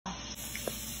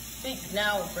Speak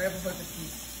now, forever for the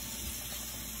peace.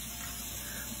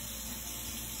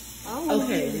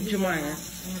 Okay, Jamaya.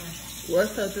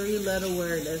 What's a 3-letter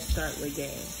word that starts with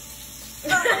gas?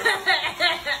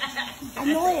 I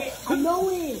know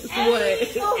it. What?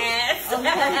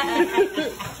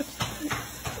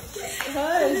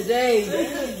 Hush, Jay.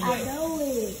 I know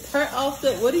it. Turn off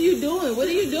the. What are you doing? What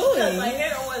are you doing? My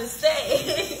hair don't want to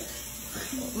stay.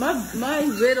 My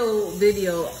riddle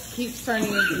video keeps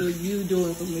turning into you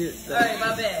doing some weird stuff. Alright,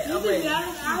 my bad. I'm ready.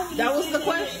 That was the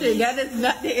question. That is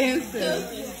not the answer.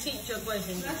 Teach your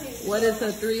question. What is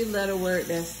a 3-letter word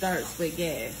that starts with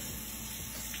gas?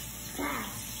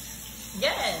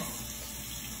 Yes.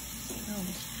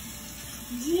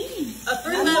 G. A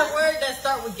 3-letter word that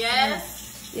start with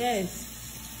gas? Yes.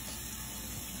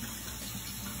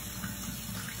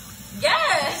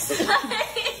 Yes.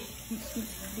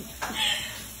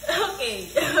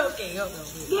 Okay, hold on.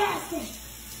 Yes.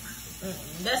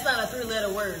 That's not a 3-letter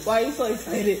word. Why are you so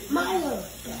excited? Milo.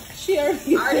 She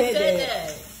already, I already said that.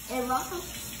 that. And Rafa.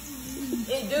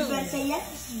 It You do. better say yes.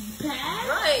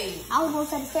 Right. I was gonna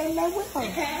say the same name with her.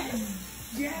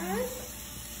 Yes.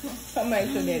 I'm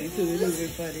actually daddy too. It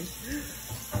is funny.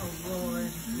 Oh Lord.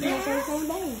 You gonna say the same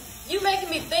name. You making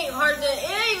me think harder than it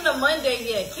ain't even a Monday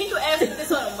yet. Can you ask me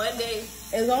this on a Monday?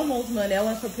 It's almost Monday. I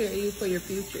want to prepare you for your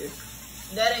future.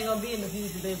 That ain't gonna be in the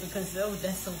future, baby, because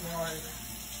that's so hard.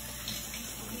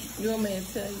 You want me to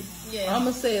tell you? Yeah. I'm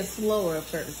going to say it slower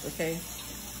first, okay?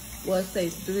 What's a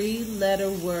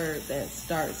 3-letter word that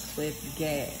starts with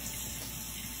gas?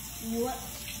 What?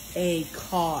 A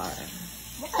car.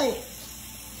 What?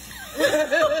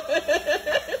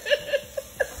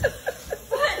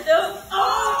 What the?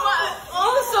 Oh my!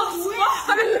 Oh, so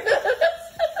smart.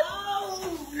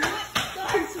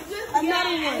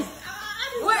 Another one.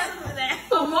 What?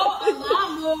 A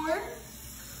lawnmower.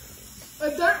 A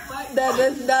dirt bike. That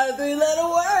is not a 3-letter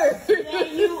word.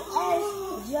 You are